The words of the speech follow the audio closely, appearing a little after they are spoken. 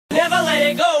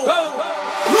let go.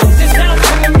 Lose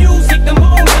yourself in the music, the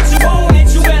moment you own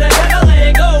it, you better never let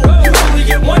it go. You only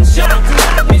get one shot, do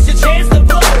not miss your chance to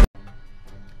blow.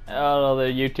 Hello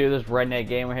there YouTube, this is Redneck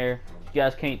Gamer here. If you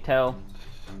guys can't tell,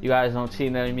 you guys don't see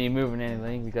me moving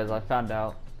anything because I found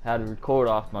out how to record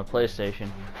off my PlayStation.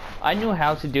 I knew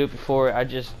how to do it before, I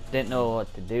just didn't know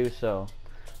what to do, so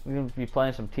we're going to be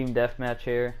playing some team deathmatch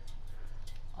here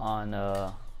on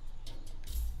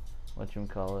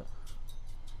whatchamacallit,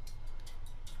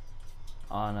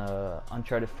 on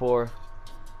Uncharted 4.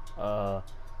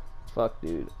 Fuck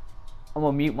dude, I'm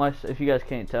gonna mute myself. If you guys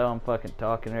can't tell, I'm fucking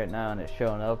talking right now and it's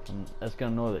showing up, and that's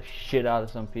gonna annoy the shit out of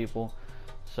some people.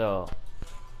 So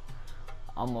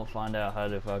I'm gonna find out how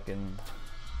to fucking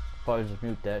probably just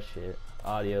mute that shit.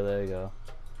 Audio, there you go.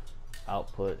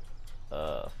 Output,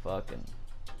 fucking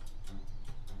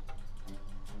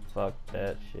fuck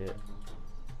that shit.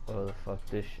 What the fuck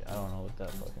this shit? I don't know what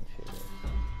that fucking shit is.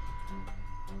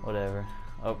 Whatever.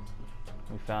 Oh,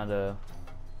 we found a.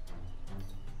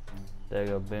 There you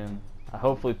go. Boom.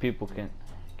 Hopefully people can't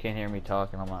hear me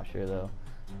talking. I'm not sure though.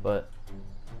 But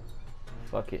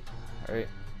fuck it. All right.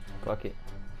 Fuck it.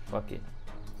 Fuck it.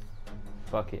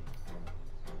 Fuck it.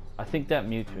 I think that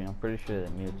mutes me. I'm pretty sure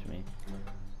that mutes me.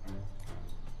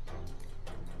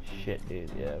 Shit, dude.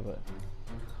 Yeah, but.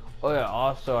 Oh yeah.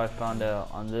 Also, I found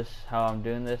out on this how I'm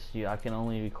doing this. I can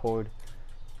only record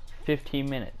 15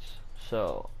 minutes.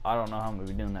 So I don't know how I'm gonna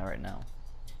be doing that right now.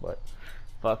 But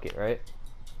fuck it, right?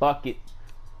 Fuck it.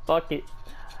 Fuck it.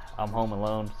 I'm home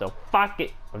alone, so fuck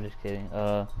it. I'm just kidding.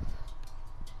 So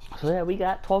yeah, we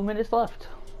got 12 minutes left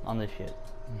on this shit.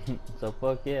 So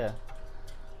fuck yeah.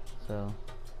 So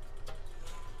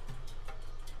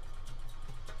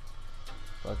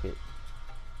fuck it.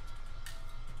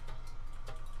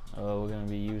 Oh, we're gonna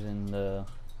be using the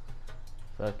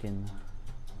fucking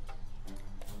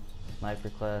sniper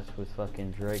class with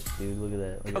fucking Drake, dude. Look at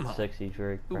that. Look at sexy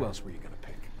Drake. Who else were you gonna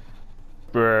pick?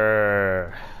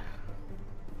 Brrr.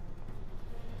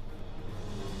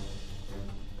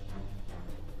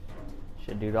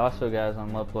 Shit, dude. Also, guys,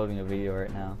 I'm uploading a video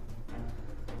right now.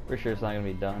 Pretty sure it's not gonna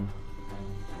be done.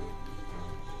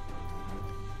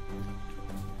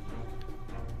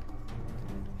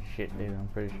 Shit, dude. I'm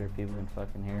pretty sure people can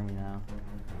fucking hear me now.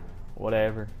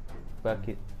 Whatever. Fuck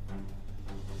it.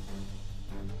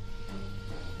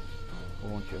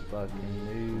 Want your fucking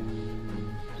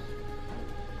news.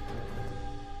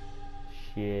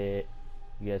 Shit.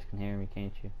 You guys can hear me,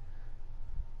 can't you?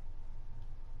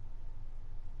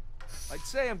 I'd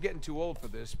say I'm getting too old for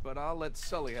this, but I'll let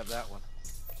Sully have that one.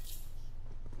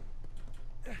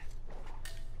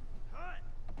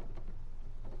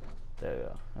 There we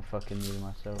go. I fucking muted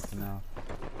myself now.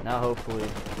 Now hopefully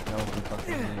no one can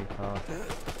fucking hear me talk.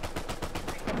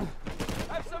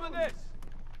 Have some of this!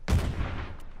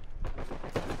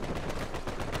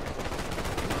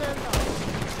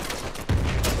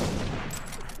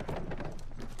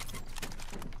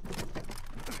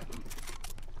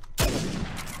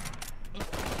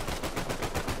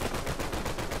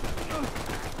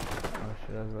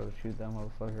 I was about to shoot that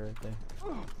motherfucker right there.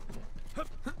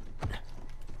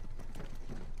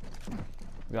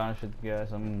 To be honest with you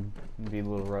guys, I'm gonna be a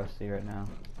little rusty right now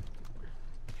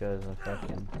because I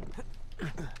fucking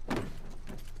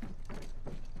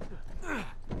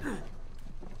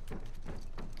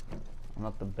I'm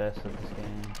not the best at this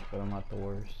game, but I'm not the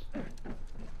worst.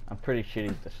 I'm pretty shitty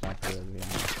at the sniper, to be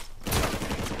honest.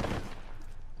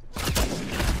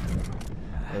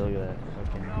 Hey, look at that,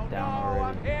 fucking down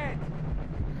already.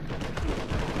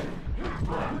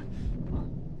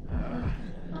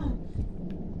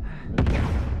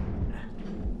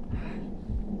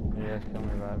 You guys come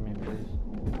revive me, please.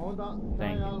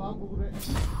 Thank you.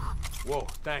 Whoa,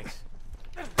 thanks.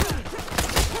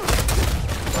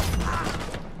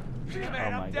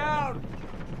 Man, I'm down.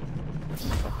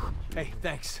 Hey,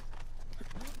 thanks.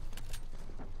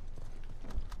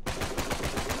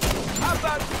 How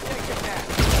about you take a nap?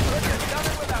 We're just done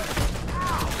it without you.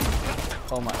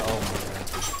 Oh my god.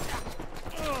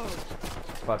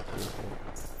 Fuck you.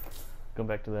 Go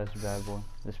back to this bad boy.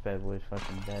 This bad boy is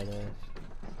fucking badass.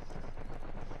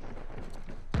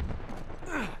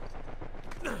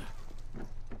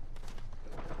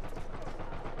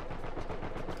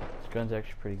 This gun's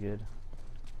actually pretty good.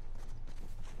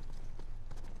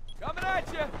 Coming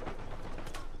at you.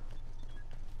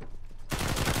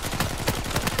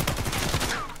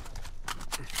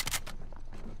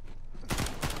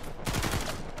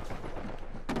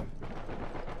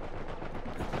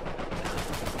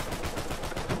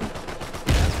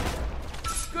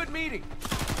 Good meeting.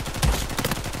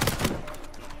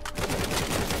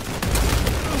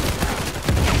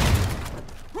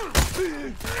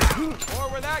 Or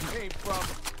where that came from.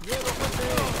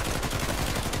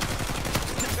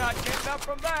 Not getting up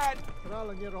from that.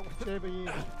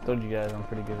 Told you guys I'm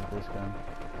pretty good with this gun.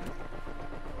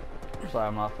 Sorry,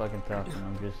 I'm not fucking talking.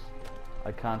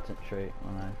 I concentrate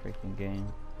when I freaking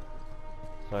game.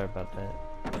 Sorry about that.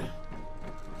 I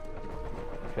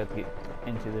have to get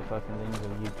into the fucking things of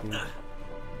YouTube.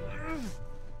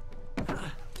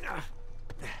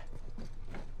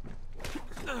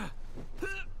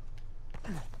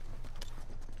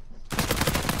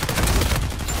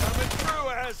 Coming through,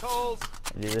 assholes.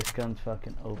 Dude, this gun's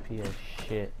fucking OP as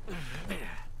shit.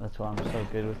 That's why I'm so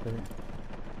good with it.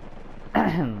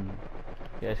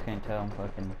 You guys can't tell I'm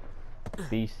fucking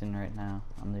beasting right now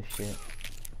on this shit.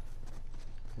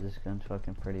 This gun's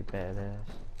fucking pretty badass.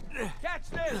 Catch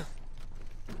this!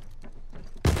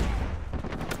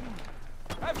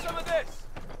 Have some of this!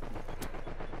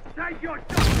 Take your shot!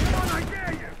 Come on, I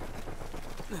dare you!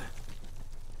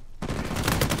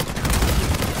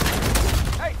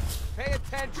 Hey, pay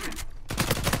attention!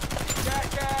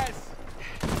 Jackass!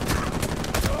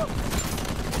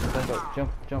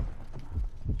 Jump, jump.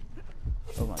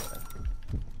 Oh my god.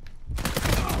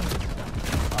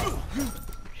 Oh,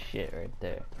 shit right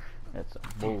there. That's some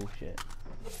bullshit.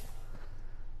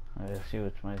 Let's see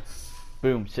what's my...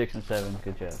 Boom, 6 and 7.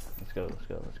 Good job. Let's go, let's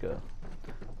go, let's go.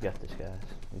 We got this, guys.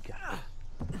 We got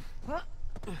this.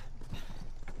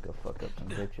 Go fuck up some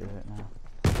bitches right now.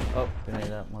 Oh,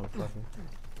 grenade that motherfucker.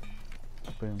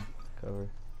 Boom, cover.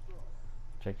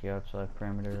 Check your outside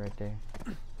perimeter right there.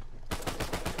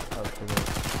 Oh,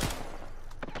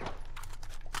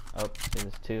 see,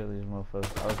 there's 2 of these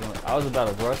motherfuckers. I was about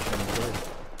to rush them too.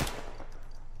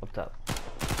 Up top.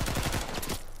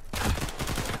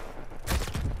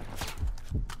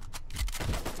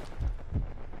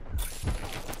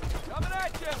 Coming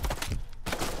at you!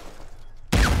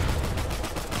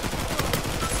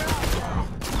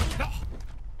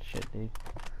 Shit, dude.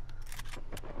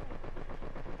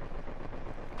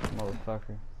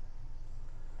 Motherfucker.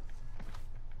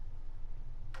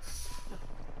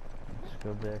 Let's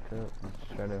go back up. Let's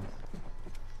try to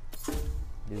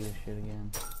do this shit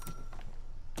again.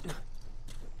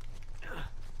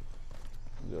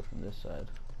 We'll go from this side.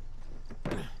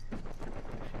 Fuck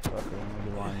it, I'm gonna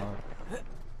do line mark.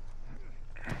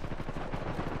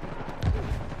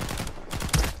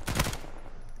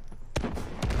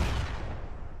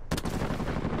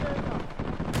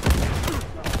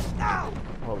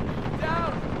 Holy shit.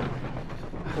 Down!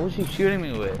 What was he shooting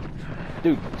me with?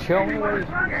 Dude, tell me what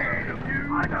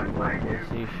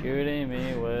he shooting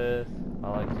me with? I'd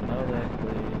like to know that,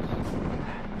 please.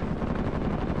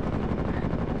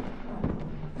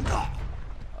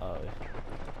 Oh, yeah.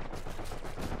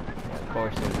 Yeah, of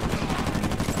course it is.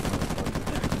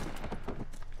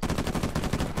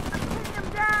 Taking him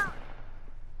down.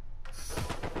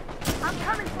 I'm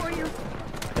coming for you.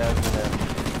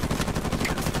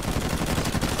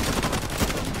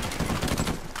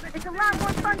 It's a lot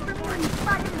more fun for me when you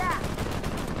fight him back.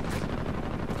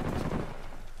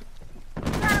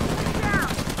 Got him pinned down.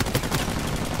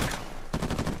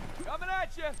 Coming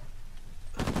at you!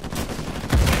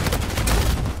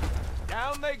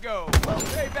 Down they go.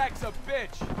 Payback's a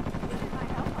bitch.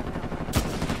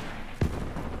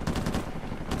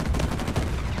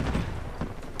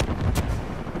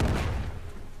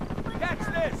 Catch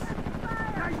this!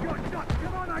 Take your shot!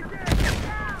 Come on, I dare you!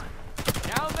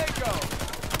 Down they go.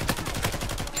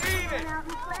 Eat it! Out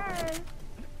and play.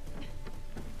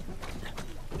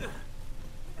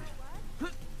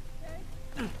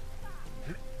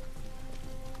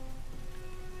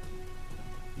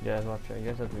 You guys watch out. You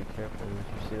guys have to be careful. Did you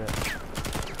see that?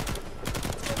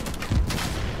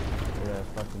 See that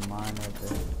fucking mine right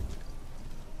there?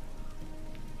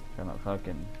 Trying to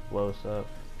fucking blow us up.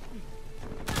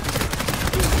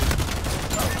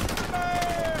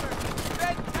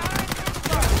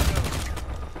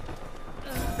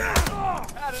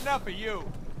 Had enough of you.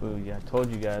 Ooh, yeah, I told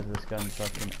you guys this gun's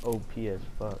fucking OP as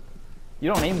fuck.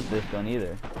 You don't aim with this gun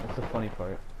either. That's the funny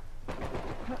part.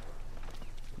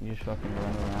 You just fucking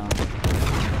run around.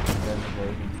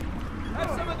 Have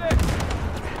some of this.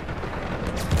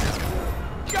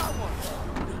 Got one.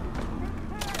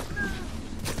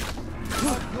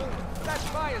 That's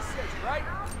my assist, right?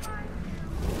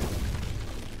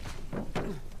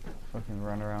 Fucking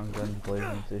run around guns blazing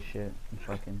with this shit and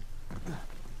fucking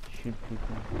shoot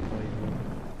people.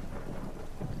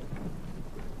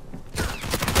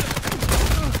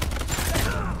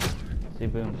 See,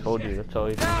 boom, told you, that's all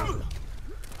you do.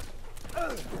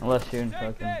 Unless you're in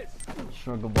fucking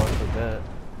struggle bars like that.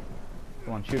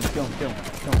 Come on, shoot him, kill him, kill him,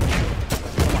 kill him.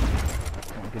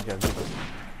 Come on, good job, good job.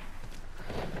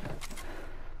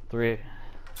 Three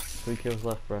kills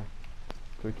left, bro.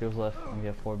 3 kills left, and we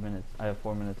have 4 minutes. I have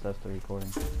 4 minutes left of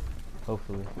recording.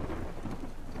 Hopefully.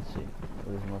 Let's see.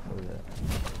 Where's the motherfucker at?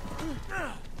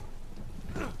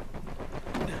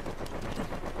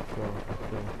 Go.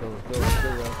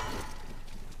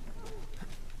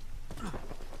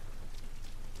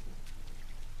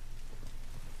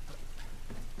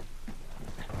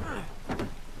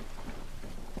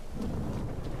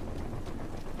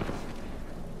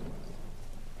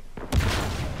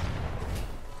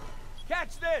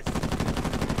 Catch this!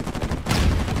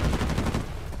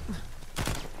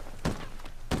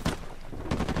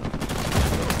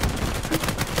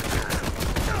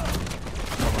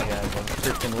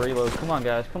 Freaking reload. Come on,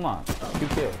 guys. Come on. 2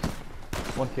 kills.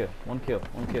 1 kill. 1 kill.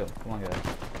 1 kill. Come on, guys.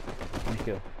 1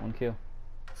 kill. 1 kill.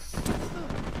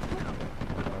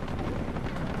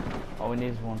 All we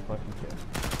need is 1 fucking kill.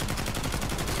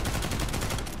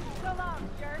 So long,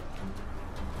 jerk.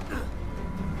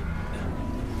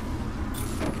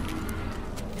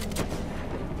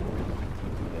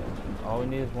 All we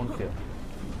need is 1 kill.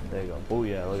 There you go. Oh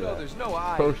yeah, look So at there's that. no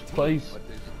I First in team, place. but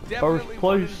there's First definitely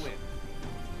place. one in win.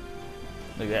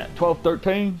 Look at that.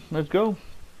 12-13. Let's go.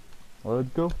 Let's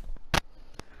go.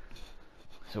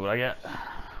 So what I got?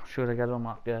 Should I got it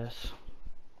unlocked, guys?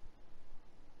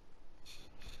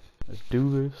 Let's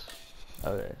do this.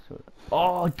 Okay. So,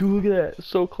 oh, dude, look at that.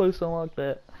 So close to unlock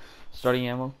that. Starting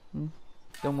ammo.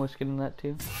 Almost getting that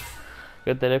too.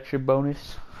 Got that extra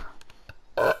bonus.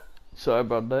 Sorry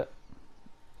about that.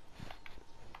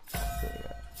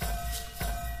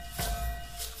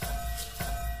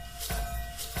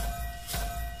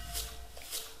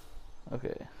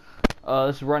 Okay.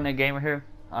 This is Redneck Gamer here.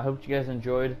 I hope you guys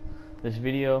enjoyed this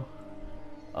video.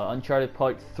 Uncharted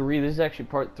Part 3. This is actually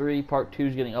Part 3. Part 2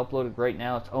 is getting uploaded right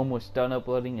now. It's almost done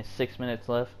uploading. It's 6 minutes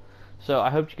left. So I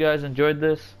hope you guys enjoyed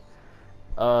this.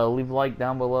 Leave a like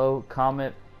down below.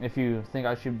 Comment if you think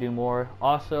I should do more.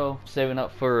 Also, saving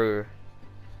up for...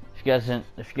 If you guys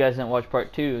didn't watch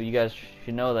Part 2, you guys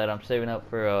should know that I'm saving up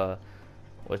for...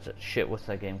 What's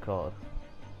that game called?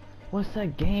 What's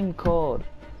that game called?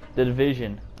 The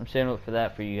Division. I'm saving up for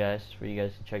that for you guys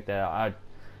to check that out. I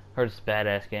heard it's a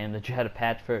badass game. That you had a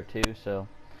patch for it too. So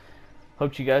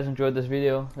hope you guys enjoyed this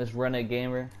video. This is Redneck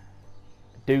Gamer.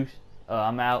 Deuce.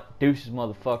 I'm out. Deuces,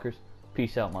 motherfuckers.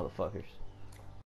 Peace out, motherfuckers.